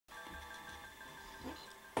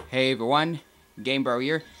Hey everyone, GameBro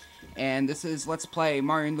here, and this is Let's Play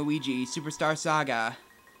Mario and Luigi Superstar Saga.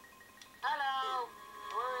 Hello!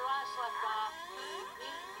 Where we last left off, we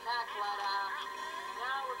beat Cackletta.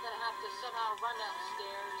 Now we're gonna have to somehow run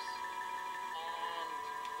downstairs and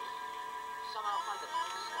somehow find the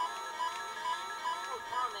star. Oh,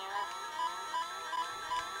 down there.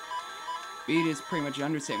 Beat is pretty much an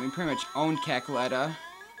understatement. We pretty much owned Cackletta.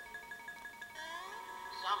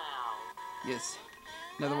 Somehow. Yes,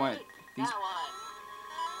 another one. These That one.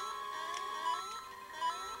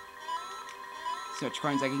 so much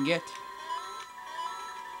coins I can get.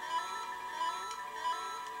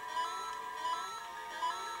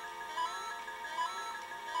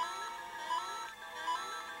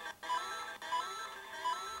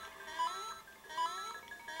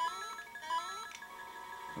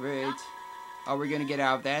 Right. Are we gonna get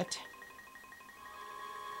out of that?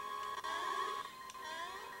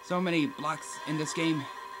 So many blocks in this game.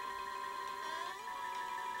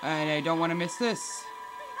 And I don't want to miss this.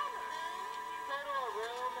 Go to a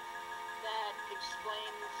room that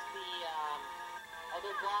explains the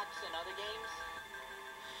other blocks in other games.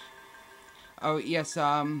 Oh, yes,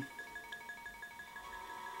 Oh no!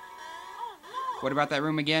 what about that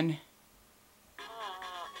room again?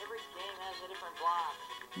 Every game has a different block.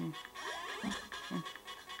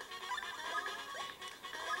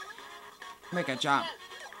 Make a jump.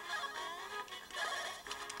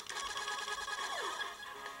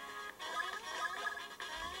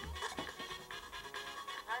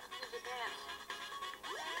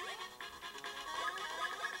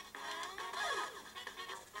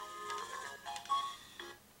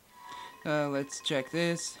 Let's check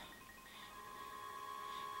this.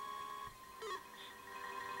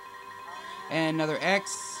 And another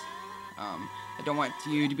X. I don't want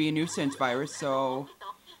you to be a nuisance virus, so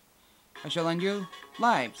I shall end your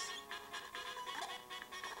lives.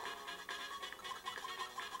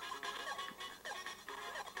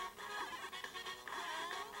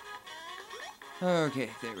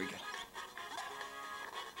 Okay, there we go.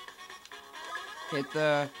 Hit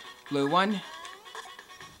the blue one. Yellow.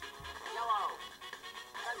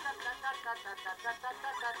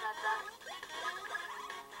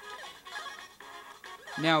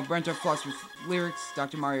 Now, Brento Floss with lyrics,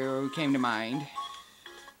 Dr. Mario came to mind.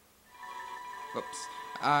 Whoops.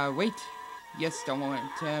 Wait. Yes, don't want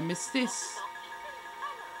to miss this.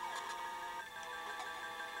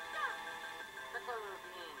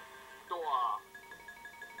 Door.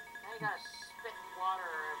 Now you gotta spit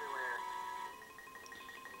water everywhere.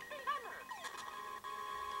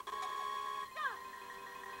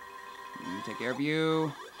 Take care of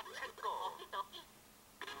you.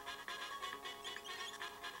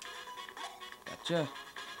 Gotcha.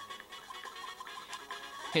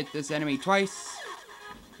 Hit this enemy twice.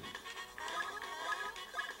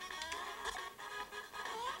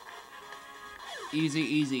 Easy,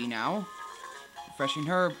 easy now. Refreshing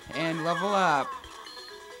herb and level up.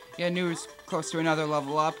 Yeah, I knew it was close to another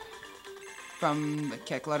level up from the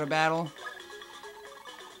Cackletta battle.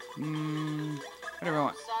 Whatever I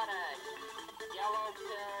want. Thought a yellow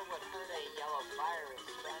pill would hurt a yellow virus,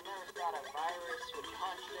 but I never thought a virus would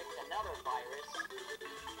contradict another virus. What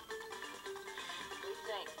do you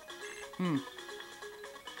think?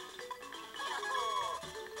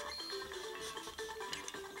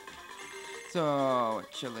 So,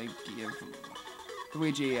 what shall I give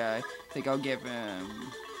Luigi? I think I'll give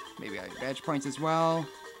him maybe badge points as well.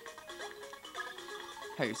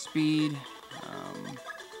 Higher speed.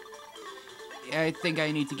 Yeah, I think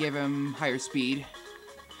I need to give him higher speed.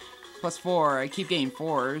 Plus 4. I keep getting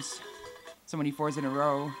 4s. So many 4s in a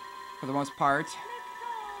row, for the most part.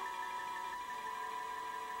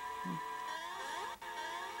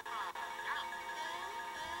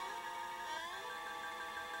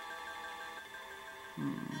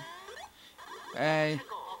 I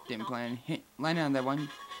didn't plan line on that one.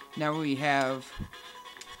 Now we have.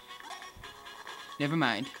 Never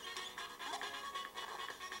mind.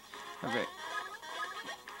 Okay.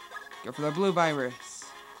 Go for the blue virus.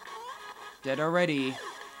 Dead already. They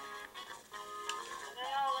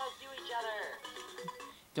all love do each other.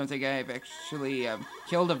 Don't think I've actually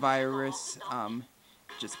killed a virus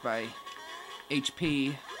just by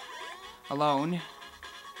HP alone.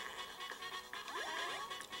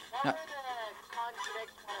 That would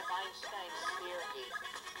contradict one of Einstein's theory.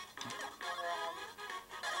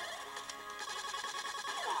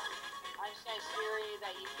 Einstein's theory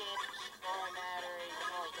that you can't destroy matter, you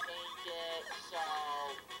can only change it, so...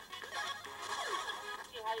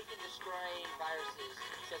 See how you can destroy viruses,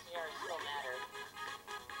 because they are still matter.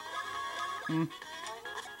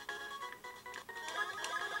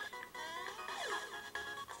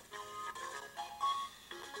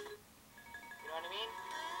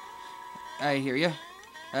 I hear you.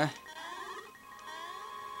 Yeah,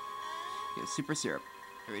 super syrup.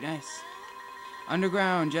 Very nice.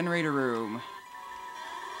 Underground generator room.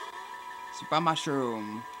 Super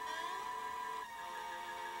mushroom.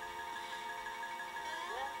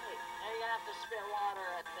 Great. Now you're gonna have to spit water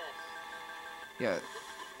at this. Yeah. The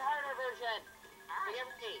harder version. Get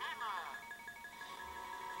ready.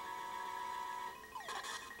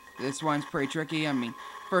 This one's pretty tricky. I mean,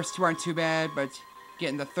 first two aren't too bad, but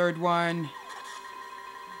getting the third one.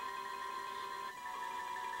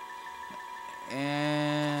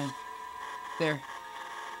 And there.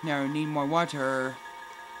 Now need more water.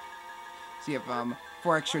 So you have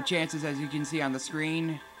 4 extra chances, as you can see on the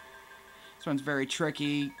screen. This one's very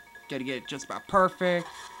tricky. Gotta get it just about perfect.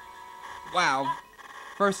 Wow.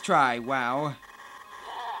 First try, wow.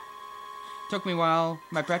 Took me a while.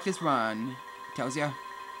 My practice run. Tells ya.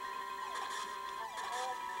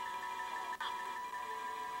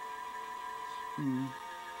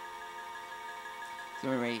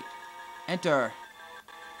 So wait. Enter.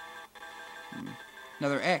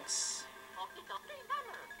 Another X.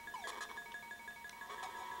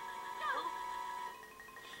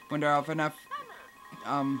 Wonder if enough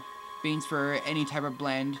beans for any type of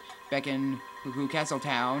blend back in Cuckoo Castle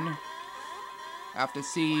Town. I'll have to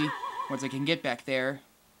see once I can get back there.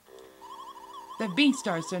 The bean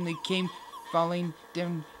star suddenly came falling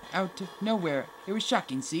down out of nowhere. It was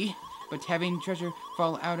shocking, see? But having treasure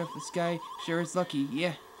fall out of the sky sure is lucky.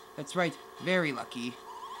 Yeah, that's right. Very lucky.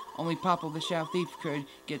 Only Popple the Shadow Thief could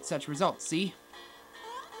get such results, see?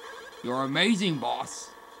 You're amazing, boss.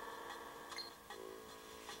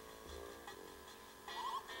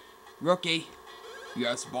 Rookie.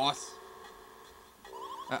 Yes, boss.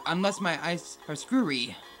 Unless my eyes are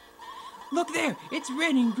screwy. Look there! It's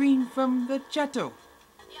red and green from the chateau.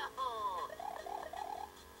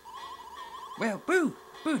 Well, boo!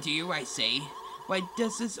 Boo to you, I say. Why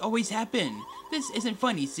does this always happen? This isn't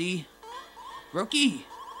funny, see? Rookie?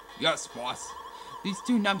 Yes, boss. These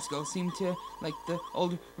two numbskulls seem to like the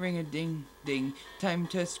old ring-a-ding-ding. Time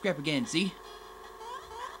to scrap again, see?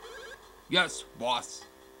 Yes, boss.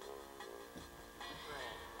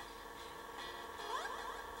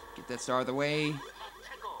 Get that star out of the way.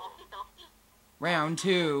 Round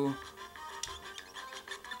 2.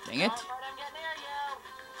 Dang it.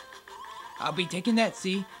 I'll be taking that,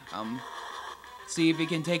 see? See if he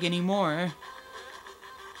can take any more.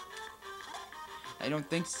 I don't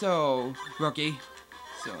think so, Rookie.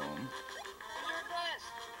 So...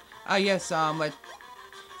 yes, let's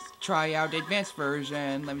try out the advanced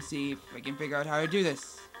version. Let me see if I can figure out how to do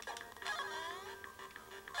this.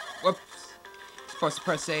 Whoops. Supposed to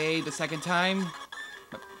press A the second time.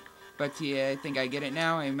 But yeah, I think I get it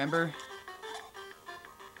now, I remember.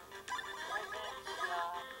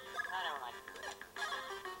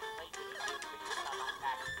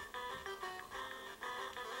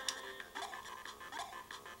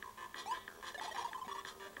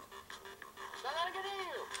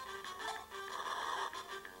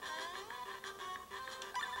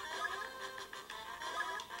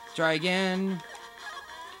 Try again.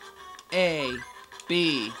 A,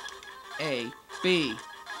 B, A, B.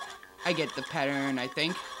 I get the pattern, I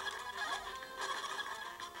think.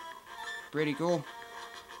 Pretty cool.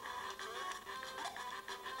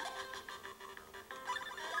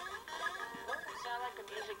 Doesn't it sound like the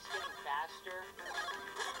music's getting faster?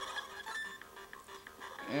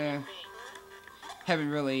 Haven't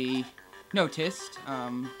really noticed.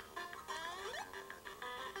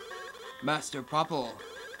 Master Popple,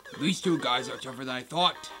 these two guys are tougher than I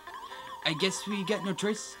thought. I guess we got no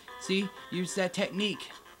choice. See, use that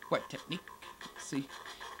technique. What technique? Let's see.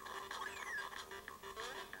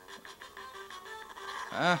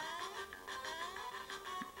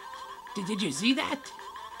 Did you see that?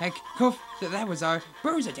 Heck, Koof, that was our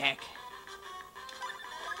bruise attack.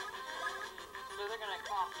 So they're gonna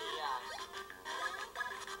copy us.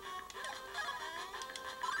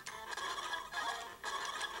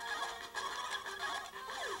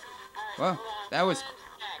 Well, that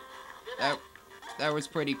was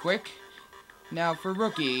pretty quick. Now for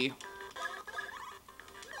Rookie.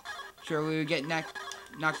 Surely we get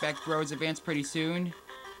knockback throws advanced pretty soon.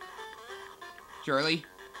 Surely.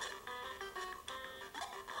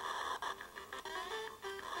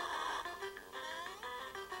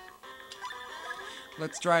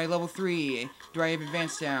 Let's try level 3. Do I have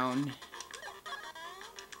advanced down?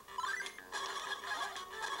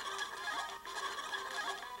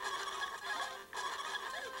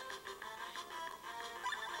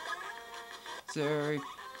 So,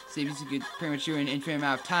 seems you could pretty much do an infinite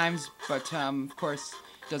amount of times, but of course,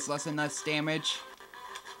 does less and less damage.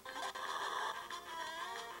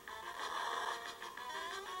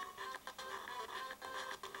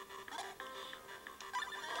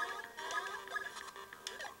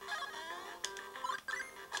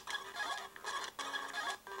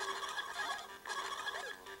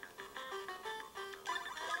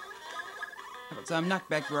 some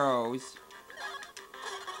knockback bros.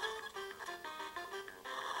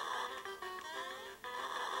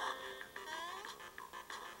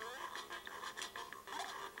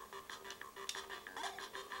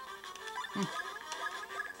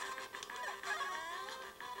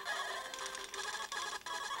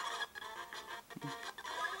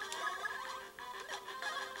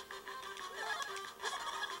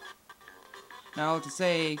 Not all to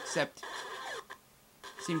say, except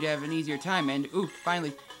seem to have an easier time, and ooh,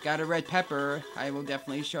 finally, got a red pepper. I will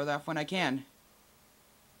definitely show that off when I can.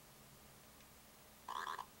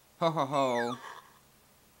 Ho ho ho.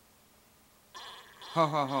 Ho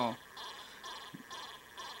ho ho.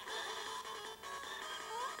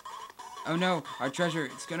 Oh no, our treasure,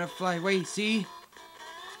 it's gonna fly away, see?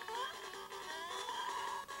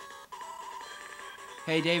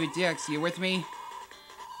 Hey David DX, you with me?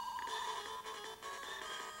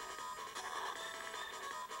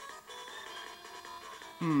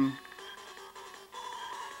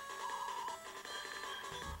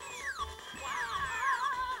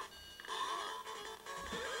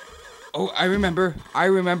 Oh, I remember.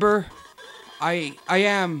 I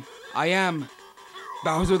am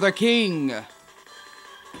Bowser the King.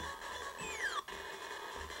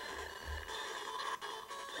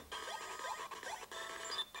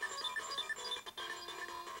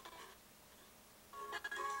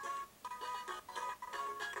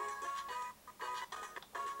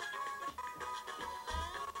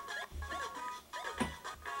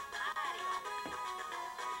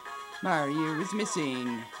 Mario is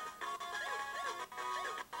missing.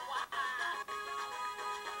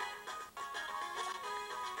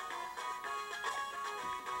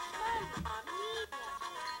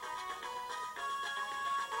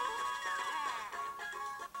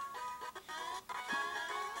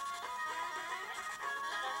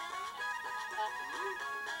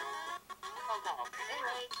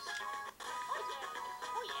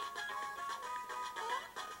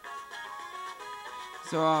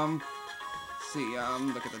 So, see,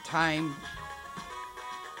 look at the time.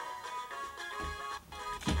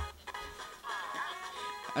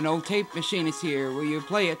 An old tape machine is here. Will you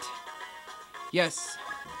play it? Yes.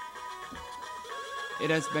 It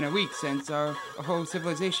has been a week since our whole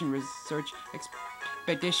civilization research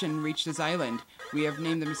expedition reached this island. We have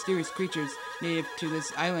named the mysterious creatures native to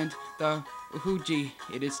this island the Luigi.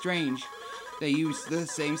 It is strange. They use the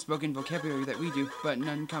same spoken vocabulary that we do, but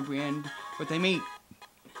none comprehend what they mean.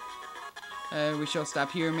 We shall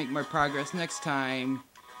stop here and make more progress next time.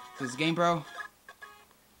 This is Game Bro.